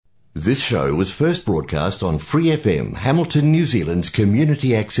This show was first broadcast on Free FM, Hamilton, New Zealand's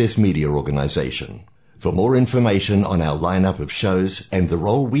community access media organisation. For more information on our lineup of shows and the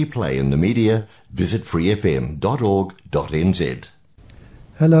role we play in the media, visit freefm.org.nz.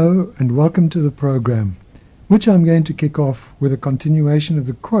 Hello and welcome to the program, which I'm going to kick off with a continuation of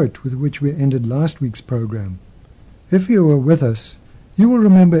the quote with which we ended last week's program. If you were with us, you will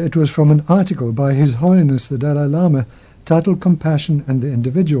remember it was from an article by His Holiness the Dalai Lama titled Compassion and the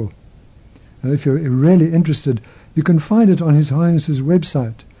Individual. And if you're really interested, you can find it on His Holiness's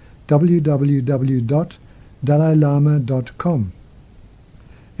website, www.dalailama.com.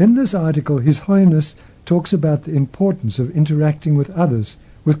 In this article, His Holiness talks about the importance of interacting with others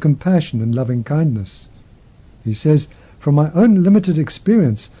with compassion and loving kindness. He says, "From my own limited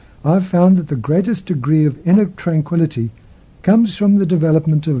experience, I've found that the greatest degree of inner tranquility comes from the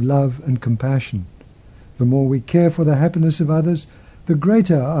development of love and compassion. The more we care for the happiness of others, the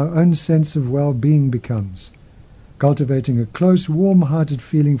greater our own sense of well-being becomes. Cultivating a close, warm-hearted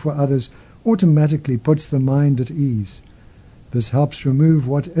feeling for others automatically puts the mind at ease. This helps remove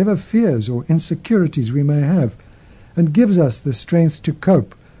whatever fears or insecurities we may have and gives us the strength to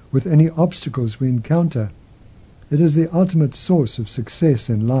cope with any obstacles we encounter. It is the ultimate source of success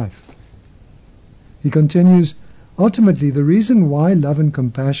in life." He continues, "Ultimately, the reason why love and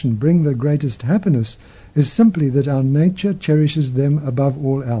compassion bring the greatest happiness is simply that our nature cherishes them above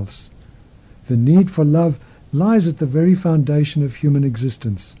all else. The need for love lies at the very foundation of human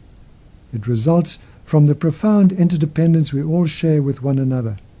existence. It results from the profound interdependence we all share with one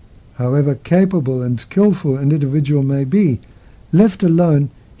another. However capable and skillful an individual may be, left alone,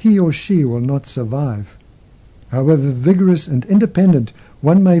 he or she will not survive. However vigorous and independent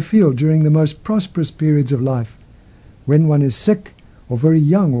one may feel during the most prosperous periods of life, when one is sick, or very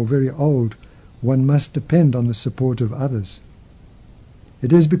young or very old, one must depend on the support of others.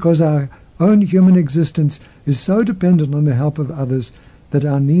 It is because our own human existence is so dependent on the help of others that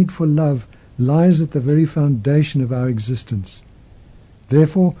our need for love lies at the very foundation of our existence.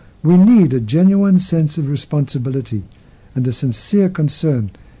 Therefore, we need a genuine sense of responsibility and a sincere concern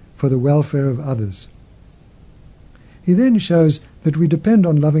for the welfare of others." He then shows that we depend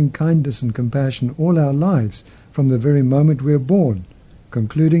on loving kindness and compassion all our lives from the very moment we are born,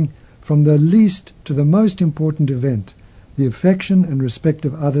 concluding, "From the least to the most important event, the affection and respect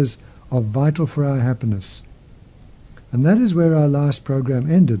of others are vital for our happiness." And that is where our last program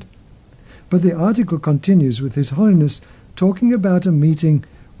ended. But the article continues with His Holiness talking about a meeting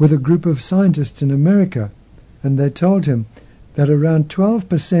with a group of scientists in America, and they told him that around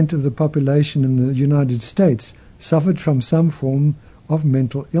 12% of the population in the United States suffered from some form of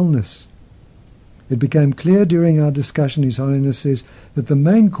mental illness. It became clear during our discussion, His Holiness says, that the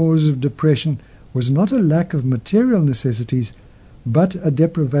main cause of depression was not a lack of material necessities, but a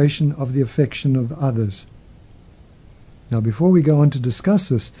deprivation of the affection of others. Now, before we go on to discuss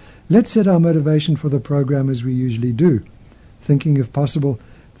this, let's set our motivation for the program as we usually do, thinking, if possible,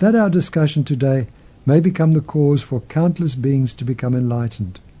 that our discussion today may become the cause for countless beings to become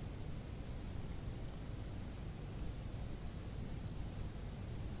enlightened.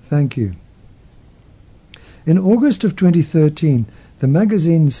 Thank you. In August of 2013, the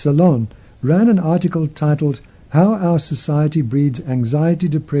magazine Salon ran an article titled "How Our Society Breeds Anxiety,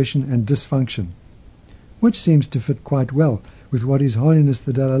 Depression and Dysfunction," which seems to fit quite well with what His Holiness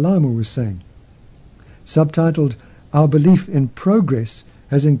the Dalai Lama was saying. Subtitled "Our Belief in Progress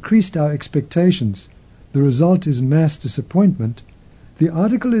Has Increased Our Expectations. The Result is Mass Disappointment," the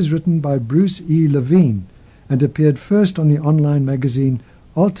article is written by Bruce E. Levine and appeared first on the online magazine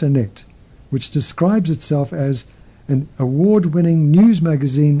Alternet, which describes itself as an award-winning news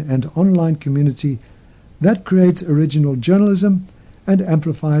magazine and online community that creates original journalism and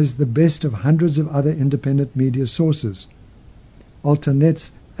amplifies the best of hundreds of other independent media sources.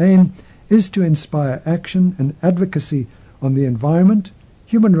 Alternet's aim is to inspire action and advocacy on the environment,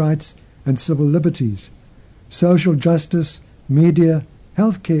 human rights and civil liberties, social justice, media,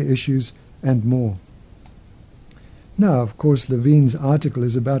 healthcare issues, and more. Now, of course, Levine's article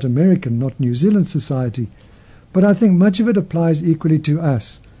is about American, not New Zealand society, but I think much of it applies equally to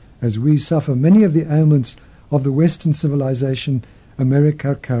us, as we suffer many of the ailments of the Western civilization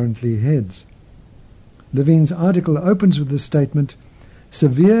America currently heads. Levine's article opens with the statement,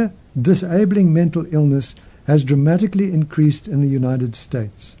 "Severe, disabling mental illness has dramatically increased in the United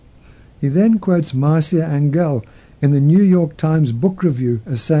States." He then quotes Marcia Angell in the New York Times Book Review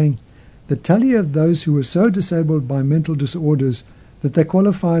as saying, "The tally of those who were so disabled by mental disorders that they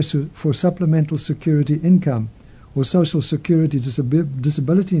qualify for supplemental security income or Social Security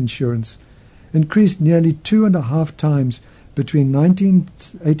disability insurance increased nearly 2.5 times between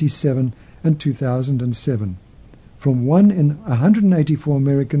 1987 and 2007, from 1 in 184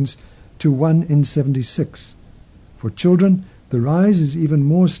 Americans to 1 in 76. For children, the rise is even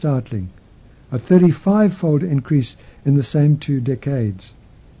more startling, a 35-fold increase in the same 2 decades.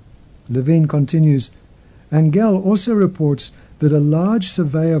 Levine continues, Angell also reports that a large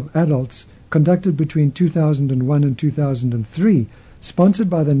survey of adults conducted between 2001 and 2003, sponsored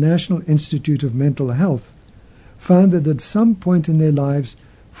by the National Institute of Mental Health, found that at some point in their lives,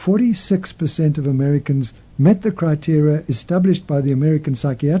 46% of Americans met the criteria established by the American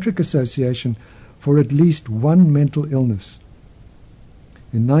Psychiatric Association for at least one mental illness.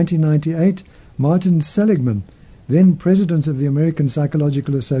 In 1998, Martin Seligman, then president of the American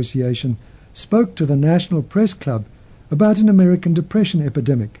Psychological Association, spoke to the National Press Club about an American depression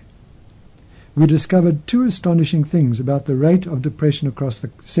epidemic. We discovered 2 astonishing things about the rate of depression across the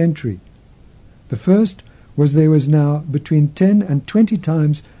century. The first was there was now between 10 and 20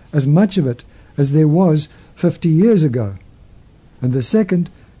 times as much of it as there was 50 years ago. And the second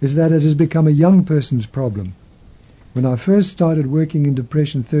is that it has become a young person's problem. When I first started working in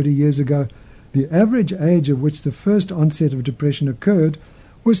depression 30 years ago, the average age at which the first onset of depression occurred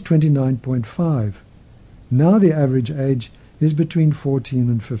was 29.5. Now the average age is between 14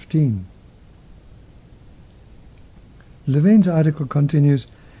 and 15. Levine's article continues,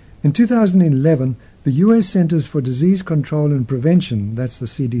 in 2011, the U.S. Centers for Disease Control and Prevention, that's the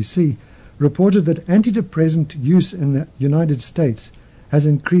CDC, reported that antidepressant use in the United States has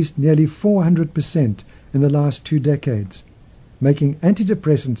increased nearly 400% in the last 2 decades, making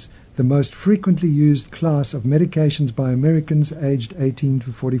antidepressants the most frequently used class of medications by Americans aged 18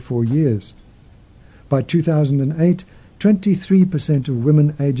 to 44 years. By 2008, 23% of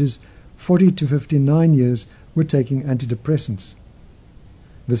women ages 40 to 59 years were taking antidepressants.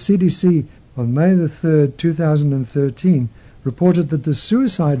 The CDC on May 3, 2013, reported that the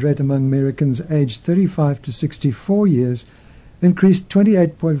suicide rate among Americans aged 35 to 64 years increased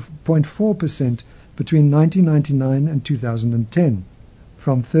 28.4% between 1999 and 2010,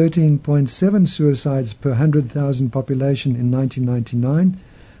 from 13.7 suicides per 100,000 population in 1999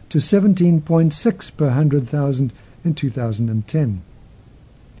 to 17.6 per 100,000 in 2010.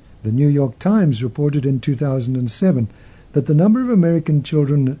 The New York Times reported in 2007 that the number of American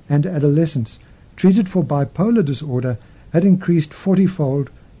children and adolescents treated for bipolar disorder had increased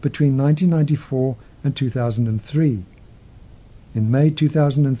 40-fold between 1994 and 2003. In May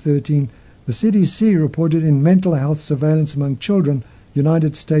 2013, the CDC reported in Mental Health Surveillance Among Children,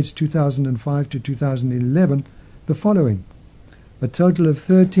 United States 2005 to 2011, the following. A total of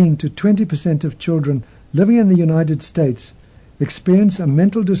 13 to 20% of children living in the United States experience a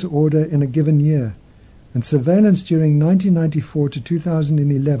mental disorder in a given year, and surveillance during 1994 to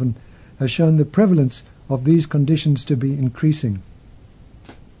 2011 has shown the prevalence of these conditions to be increasing.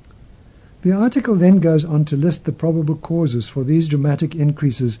 The article then goes on to list the probable causes for these dramatic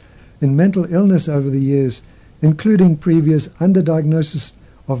increases in mental illness over the years, including previous underdiagnosis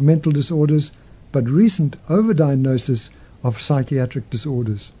of mental disorders, but recent overdiagnosis of psychiatric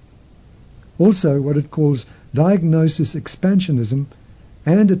disorders. Also, what it calls diagnosis expansionism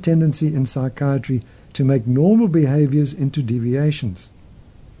and a tendency in psychiatry to make normal behaviors into deviations.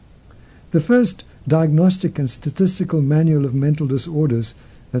 The first Diagnostic and Statistical Manual of Mental Disorders,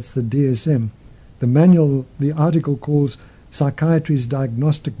 that's the DSM, the manual the article calls Psychiatry's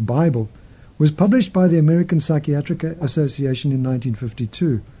Diagnostic Bible, was published by the American Psychiatric Association in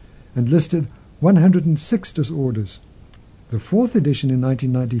 1952 and listed 106 disorders. The 4th edition in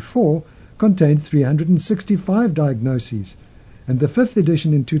 1994 contained 365 diagnoses, and the 5th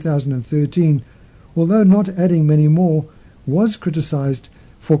edition in 2013, although not adding many more, was criticized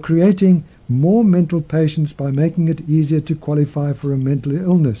for creating more mental patients by making it easier to qualify for a mental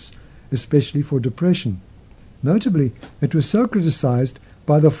illness, especially for depression. Notably, it was so criticized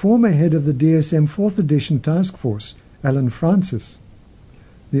by the former head of the DSM 4th edition task force, Alan Francis.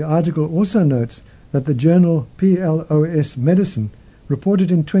 The article also notes that the journal PLOS Medicine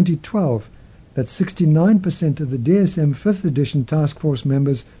reported in 2012 that 69% of the DSM 5th edition task force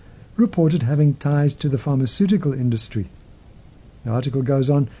members reported having ties to the pharmaceutical industry. The article goes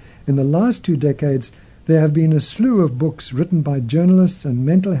on, in the last 2 decades, there have been a slew of books written by journalists and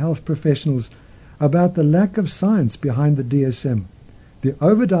mental health professionals about the lack of science behind the DSM, the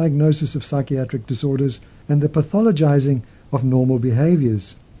overdiagnosis of psychiatric disorders, and the pathologizing of normal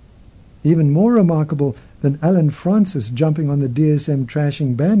behaviors. Even more remarkable than Alan Francis jumping on the DSM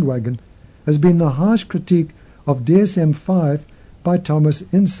trashing bandwagon has been the harsh critique of DSM-5 by Thomas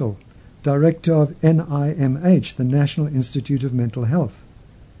Insel, director of NIMH, the National Institute of Mental Health.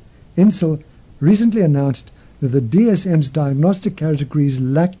 Insel recently announced that the DSM's diagnostic categories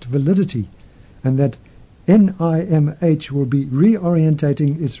lacked validity and that NIMH will be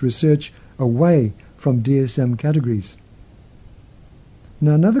reorientating its research away from DSM categories.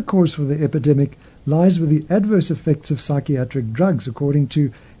 Now, another cause for the epidemic lies with the adverse effects of psychiatric drugs, according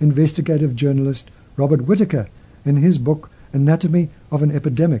to investigative journalist Robert Whittaker in his book Anatomy of an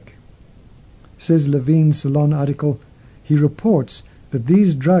Epidemic. Says Levine's Salon article, he reports that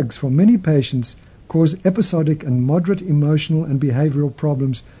these drugs for many patients cause episodic and moderate emotional and behavioral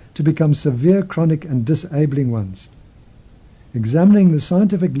problems to become severe, chronic and disabling ones. Examining the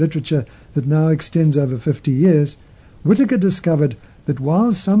scientific literature that now extends over 50 years, Whittaker discovered that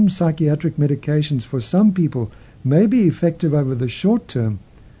while some psychiatric medications for some people may be effective over the short term,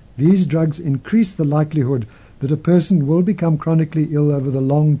 these drugs increase the likelihood that a person will become chronically ill over the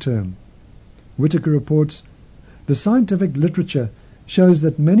long term. Whittaker reports, the scientific literature shows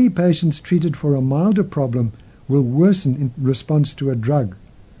that many patients treated for a milder problem will worsen in response to a drug,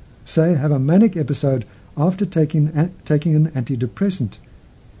 say have a manic episode after taking an antidepressant,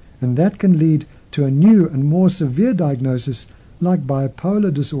 and that can lead to a new and more severe diagnosis like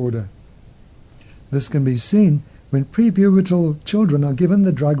bipolar disorder. This can be seen when prepubertal children are given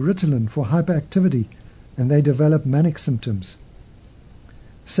the drug Ritalin for hyperactivity and they develop manic symptoms.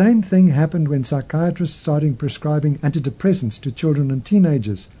 Same thing happened when psychiatrists started prescribing antidepressants to children and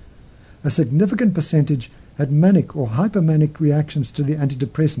teenagers. A significant percentage had manic or hypermanic reactions to the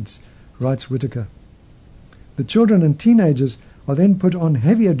antidepressants, writes Whittaker. The children and teenagers are then put on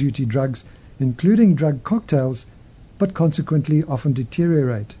heavier duty drugs, including drug cocktails, but consequently often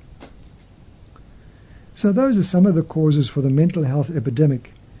deteriorate. So those are some of the causes for the mental health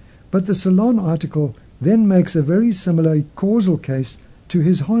epidemic, but the Salon article then makes a very similar causal case to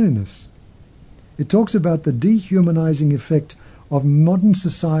His Holiness. It talks about the dehumanizing effect of modern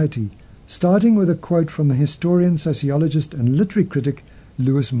society, starting with a quote from the historian, sociologist and literary critic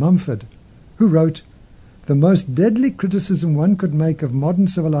Lewis Mumford, who wrote, "The most deadly criticism one could make of modern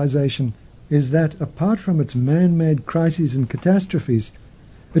civilization is that, apart from its man-made crises and catastrophes,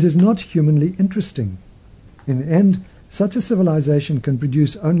 it is not humanly interesting. In the end, such a civilization can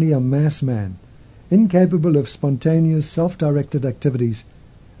produce only a mass man, incapable of spontaneous, self-directed activities,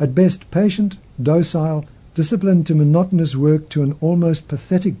 at best patient, docile, disciplined to monotonous work to an almost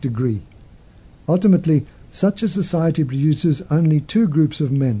pathetic degree. Ultimately, such a society produces only two groups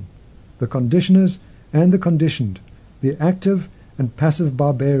of men, the conditioners and the conditioned, the active and passive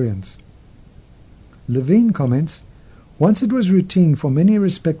barbarians." Levine comments, once it was routine for many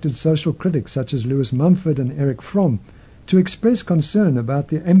respected social critics such as Lewis Mumford and Erich Fromm to express concern about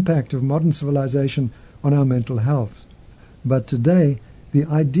the impact of modern civilization on our mental health. But today, the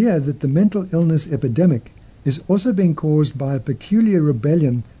idea that the mental illness epidemic is also being caused by a peculiar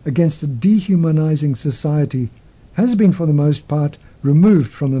rebellion against a dehumanizing society has been for the most part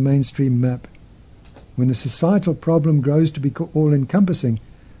removed from the mainstream map. When a societal problem grows to be all-encompassing,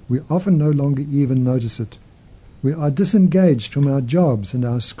 we often no longer even notice it. We are disengaged from our jobs and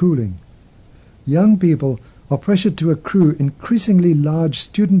our schooling. Young people are pressured to accrue increasingly large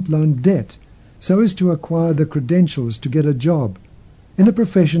student loan debt so as to acquire the credentials to get a job, in a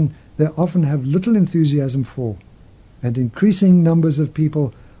profession they often have little enthusiasm for, and increasing numbers of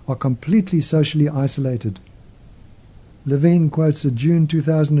people are completely socially isolated. Levine quotes a June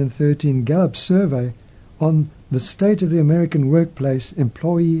 2013 Gallup survey on the state of the American workplace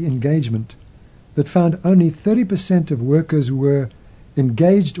employee engagement that found only 30% of workers were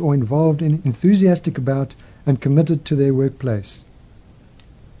engaged or involved in, enthusiastic about, and committed to their workplace.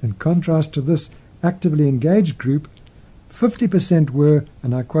 In contrast to this actively engaged group, 50% were,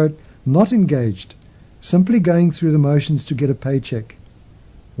 and I quote, not engaged, simply going through the motions to get a paycheck,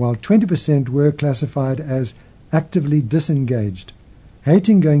 while 20% were classified as actively disengaged,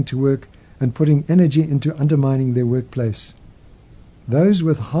 hating going to work and putting energy into undermining their workplace. Those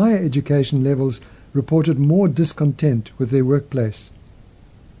with higher education levels reported more discontent with their workplace.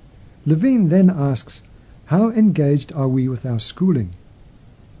 Levine then asks, how engaged are we with our schooling?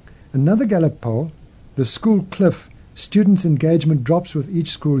 Another Gallup poll, the School Cliff, Students' Engagement Drops with Each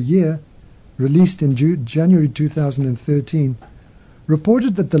School Year, released in January 2013,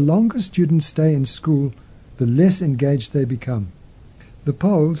 reported that the longer students stay in school, the less engaged they become. The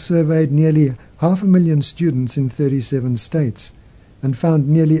poll surveyed nearly 500,000 students in 37 states and found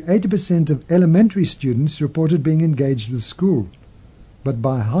nearly 80% of elementary students reported being engaged with school, but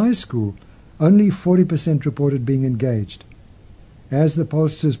by high school, only 40% reported being engaged. As the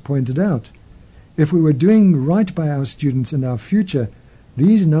pollsters pointed out, if we were doing right by our students and our future,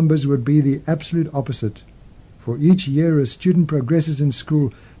 these numbers would be the absolute opposite. For each year a student progresses in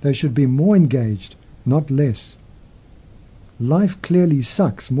school, they should be more engaged, not less. Life clearly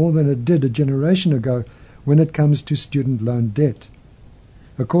sucks more than it did a generation ago when it comes to student loan debt.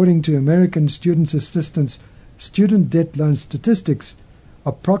 According to American Students' Assistance student debt loan statistics,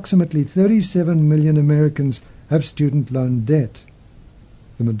 approximately 37 million Americans have student loan debt.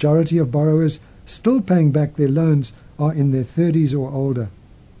 The majority of borrowers still paying back their loans are in their 30s or older.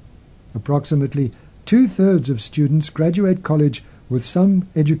 Approximately 2/3 of students graduate college with some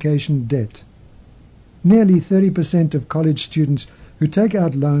education debt. Nearly 30% of college students who take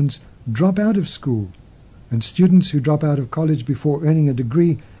out loans drop out of school, and students who drop out of college before earning a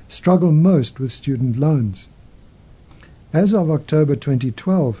degree struggle most with student loans. As of October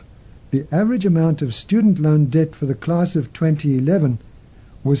 2012, the average amount of student loan debt for the class of 2011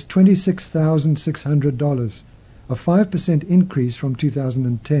 was $26,600, a 5% increase from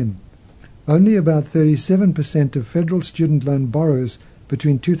 2010. Only about 37% of federal student loan borrowers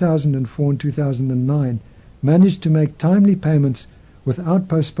between 2004 and 2009 managed to make timely payments without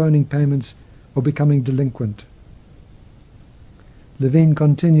postponing payments or becoming delinquent. Levine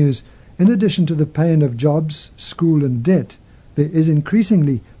continues, in addition to the pain of jobs, school and debt, there is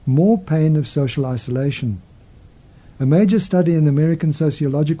increasingly more pain of social isolation. A major study in the American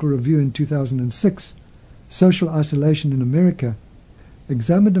Sociological Review in 2006, Social Isolation in America,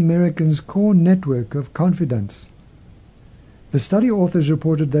 examined Americans' core network of confidants. The study authors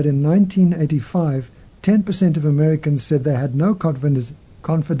reported that in 1985, 10% of Americans said they had no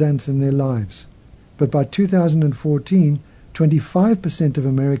confidence in their lives. But by 2014, 25% of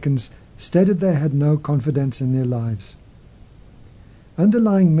Americans stated they had no confidence in their lives.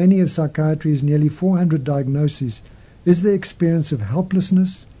 Underlying many of psychiatry's nearly 400 diagnoses is the experience of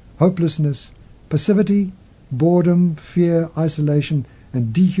helplessness, hopelessness, passivity, boredom, fear, isolation,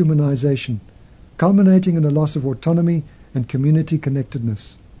 and dehumanization, culminating in a loss of autonomy and community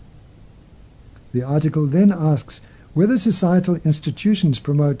connectedness. The article then asks whether societal institutions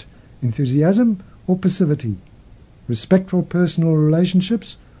promote enthusiasm or passivity, respectful personal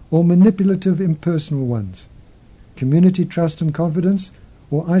relationships or manipulative impersonal ones, community trust and confidence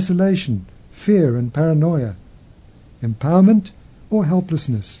or isolation, fear and paranoia, empowerment or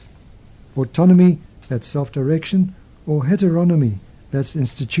helplessness, autonomy, that's self-direction, or heteronomy, that's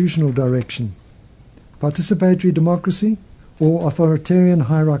institutional direction, participatory democracy or authoritarian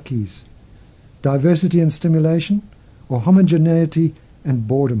hierarchies, diversity and stimulation or homogeneity and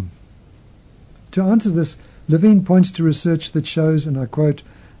boredom. To answer this, Levine points to research that shows, and I quote,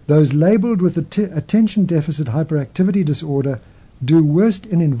 those labeled with attention deficit hyperactivity disorder do worst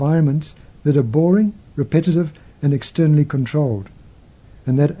in environments that are boring, repetitive, and externally controlled,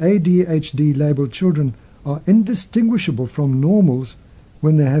 and that ADHD-labeled children are indistinguishable from normals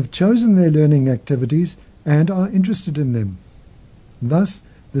when they have chosen their learning activities and are interested in them. Thus,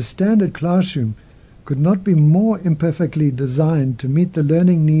 the standard classroom could not be more imperfectly designed to meet the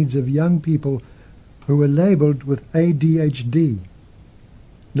learning needs of young people who were labeled with ADHD.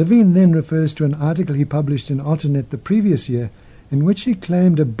 Levine then refers to an article he published in Alternet the previous year in which he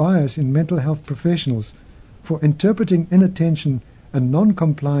claimed a bias in mental health professionals for interpreting inattention and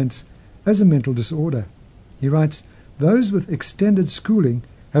non-compliance as a mental disorder. He writes, those with extended schooling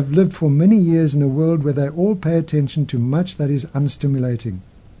have lived for many years in a world where they all pay attention to much that is unstimulating.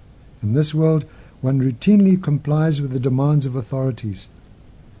 In this world, one routinely complies with the demands of authorities.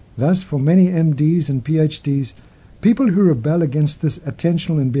 Thus, for many MDs and PhDs, people who rebel against this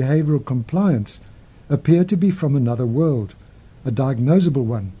attentional and behavioral compliance appear to be from another world, a diagnosable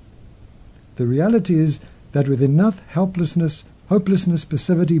one. The reality is that with enough helplessness, hopelessness,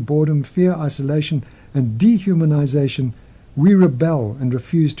 passivity, boredom, fear, isolation, and dehumanization, we rebel and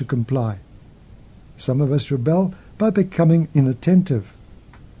refuse to comply. Some of us rebel by becoming inattentive.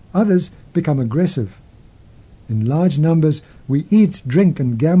 Others become aggressive. In large numbers, we eat, drink,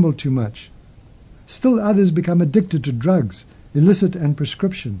 and gamble too much. Still others become addicted to drugs, illicit and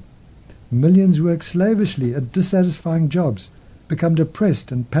prescription. Millions work slavishly at dissatisfying jobs, become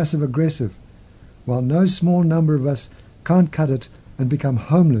depressed and passive-aggressive, while no small number of us can't cut it and become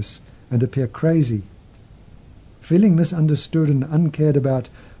homeless and appear crazy. Feeling misunderstood and uncared about,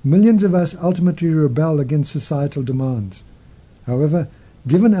 millions of us ultimately rebel against societal demands. However,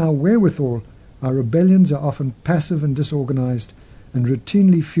 given our wherewithal, our rebellions are often passive and disorganized, and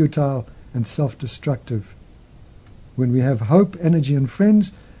routinely futile and self-destructive. When we have hope, energy, and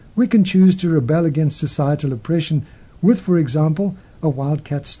friends, we can choose to rebel against societal oppression with, for example, a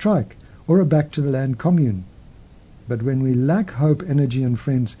wildcat strike or a back-to-the-land commune. But when we lack hope, energy, and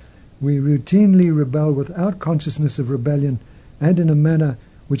friends, we routinely rebel without consciousness of rebellion and in a manner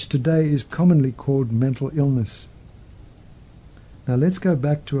which today is commonly called mental illness. Now let's go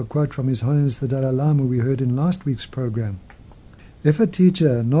back to a quote from His Holiness the Dalai Lama we heard in last week's program. If a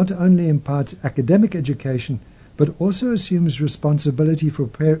teacher not only imparts academic education, but also assumes responsibility for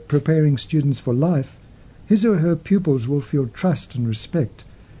preparing students for life, his or her pupils will feel trust and respect,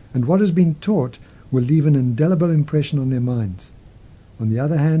 and what has been taught will leave an indelible impression on their minds. On the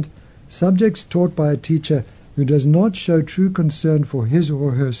other hand, subjects taught by a teacher who does not show true concern for his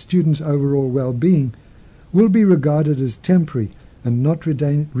or her students' overall well-being will be regarded as temporary and not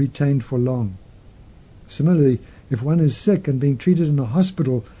retained for long. Similarly, if one is sick and being treated in a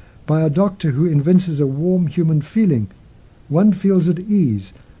hospital by a doctor who evinces a warm human feeling, one feels at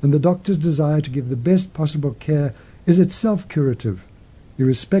ease, and the doctor's desire to give the best possible care is itself curative,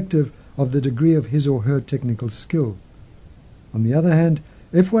 irrespective of the degree of his or her technical skill. On the other hand,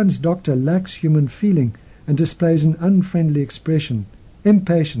 if one's doctor lacks human feeling and displays an unfriendly expression,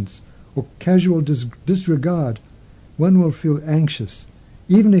 impatience, or casual disregard, one will feel anxious,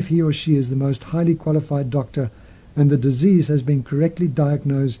 even if he or she is the most highly qualified doctor and the disease has been correctly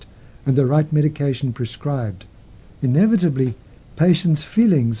diagnosed and the right medication prescribed. Inevitably, patients'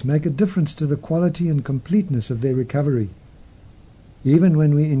 feelings make a difference to the quality and completeness of their recovery. Even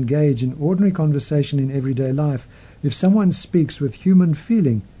when we engage in ordinary conversation in everyday life, if someone speaks with human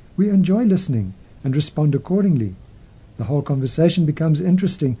feeling, we enjoy listening and respond accordingly. The whole conversation becomes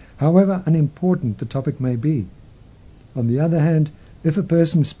interesting, however unimportant the topic may be. On the other hand, if a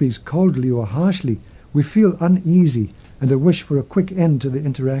person speaks coldly or harshly, we feel uneasy and a wish for a quick end to the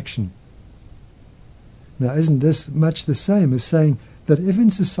interaction. Now, isn't this much the same as saying that if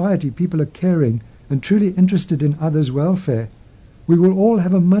in society people are caring and truly interested in others' welfare, we will all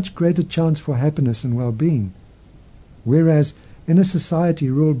have a much greater chance for happiness and well-being? Whereas in a society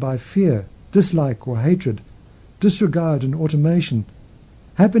ruled by fear, dislike or hatred, disregard and automation,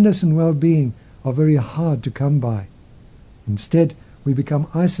 happiness and well-being are very hard to come by. Instead, we become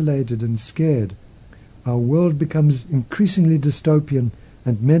isolated and scared. Our world becomes increasingly dystopian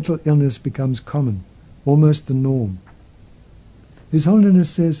and mental illness becomes common, almost the norm. His Holiness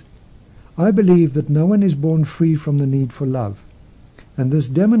says, "I believe that no one is born free from the need for love, and this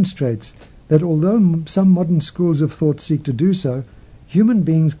demonstrates that although some modern schools of thought seek to do so, human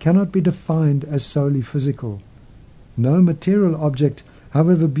beings cannot be defined as solely physical. No material object,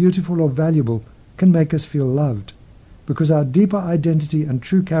 however beautiful or valuable, can make us feel loved, because our deeper identity and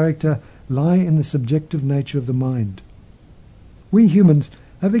true character lie in the subjective nature of the mind. We humans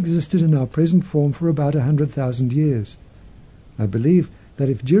have existed in our present form for about 100,000 years. I believe that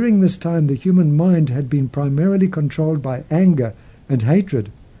if during this time the human mind had been primarily controlled by anger and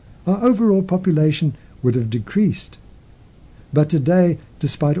hatred, our overall population would have decreased. But today,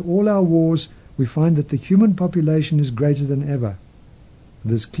 despite all our wars, we find that the human population is greater than ever.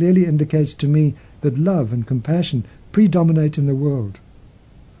 This clearly indicates to me that love and compassion predominate in the world.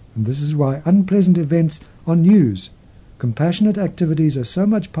 And this is why unpleasant events are news. Compassionate activities are so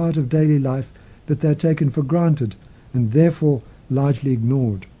much part of daily life that they are taken for granted and therefore largely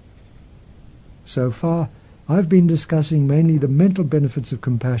ignored. So far, I've been discussing mainly the mental benefits of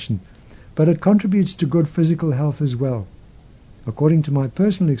compassion, but it contributes to good physical health as well. According to my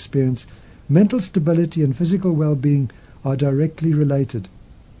personal experience, mental stability and physical well-being are directly related.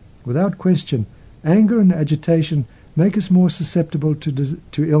 Without question, anger and agitation make us more susceptible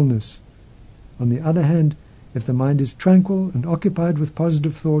to illness. On the other hand, if the mind is tranquil and occupied with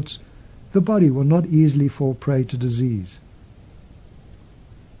positive thoughts, the body will not easily fall prey to disease.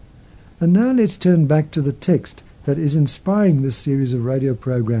 And now let's turn back to the text that is inspiring this series of radio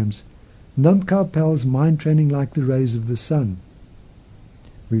programs, Namkar Pal's Mind Training Like the Rays of the Sun.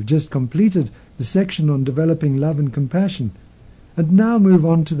 We've just completed the section on developing love and compassion, and now move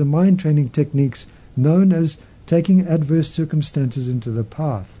on to the mind training techniques known as taking adverse circumstances into the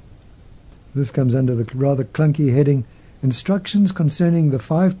path. This comes under the rather clunky heading, Instructions Concerning the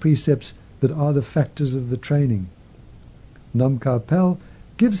 5 Precepts that Are the Factors of the Training. Namkar Pal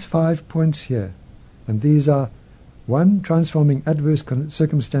gives 5 points here, and these are: 1. Transforming adverse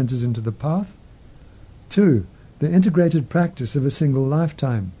circumstances into the path. 2. The integrated practice of a single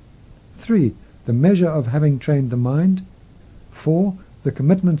lifetime. 3. The measure of having trained the mind. 4. The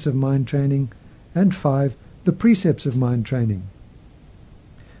commitments of mind training. And 5. The precepts of mind training.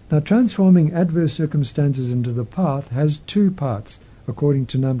 Now, transforming adverse circumstances into the path has 2 parts, according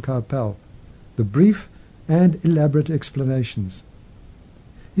to Namkar Pal: the brief and elaborate explanations.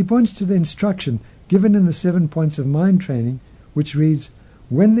 He points to the instruction given in the 7 points of mind training, which reads,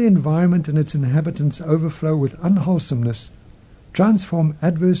 "When the environment and its inhabitants overflow with unwholesomeness, transform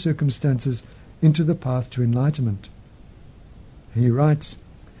adverse circumstances into the path to enlightenment." He writes,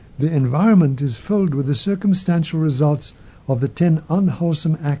 "The environment is filled with the circumstantial results of the 10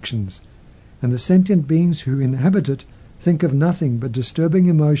 unwholesome actions, and the sentient beings who inhabit it think of nothing but disturbing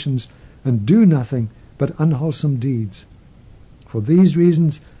emotions and do nothing but unwholesome deeds. For these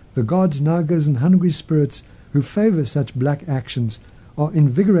reasons, the gods, nagas, and hungry spirits who favor such black actions are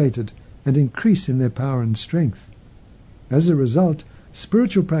invigorated and increase in their power and strength. As a result,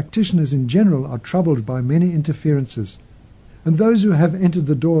 spiritual practitioners in general are troubled by many interferences, and those who have entered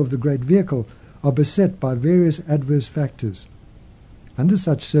the door of the great vehicle are beset by various adverse factors. Under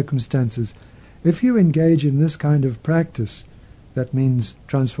such circumstances, if you engage in this kind of practice, that means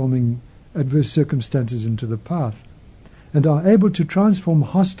transforming adverse circumstances into the path, and are able to transform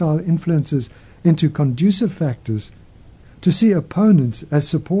hostile influences into conducive factors, to see opponents as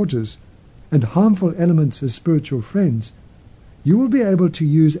supporters and harmful elements as spiritual friends, you will be able to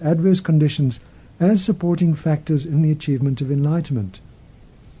use adverse conditions as supporting factors in the achievement of enlightenment.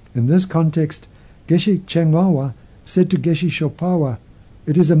 In this context, Geshe Chengwawa said to Geshe Shopawa,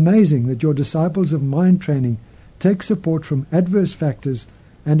 "It is amazing that your disciples of mind training take support from adverse factors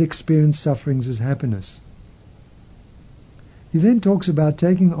and experience sufferings as happiness." He then talks about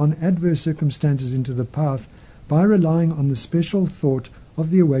taking on adverse circumstances into the path by relying on the special thought of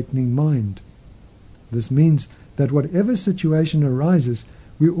the awakening mind. This means that whatever situation arises,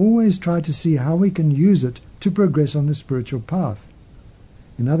 we always try to see how we can use it to progress on the spiritual path.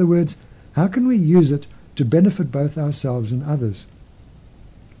 In other words, how can we use it to benefit both ourselves and others?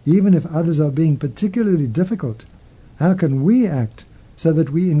 Even if others are being particularly difficult, how can we act so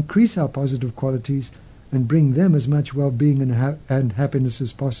that we increase our positive qualities and bring them as much well-being and happiness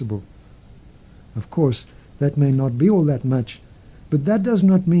as possible? Of course, that may not be all that much, but that does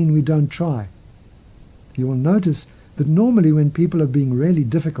not mean we don't try. You will notice that normally when people are being really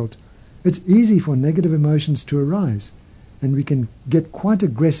difficult, it's easy for negative emotions to arise, and we can get quite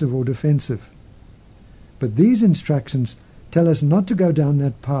aggressive or defensive. But these instructions tell us not to go down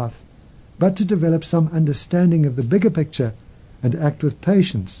that path, but to develop some understanding of the bigger picture and act with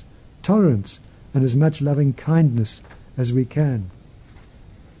patience, tolerance, and as much loving kindness as we can.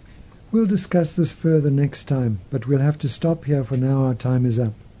 We'll discuss this further next time, but we'll have to stop here for now. Our time is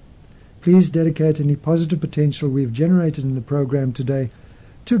up. Please dedicate any positive potential we've generated in the program today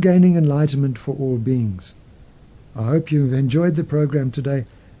to gaining enlightenment for all beings. I hope you've enjoyed the program today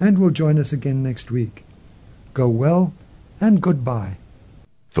and will join us again next week. Go well and goodbye.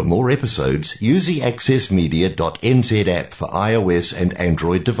 For more episodes, use the accessmedia.nz app for iOS and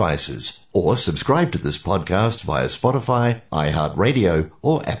Android devices, or subscribe to this podcast via Spotify, iHeartRadio,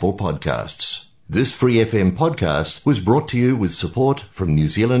 or Apple Podcasts. This Free FM podcast was brought to you with support from New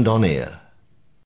Zealand On Air.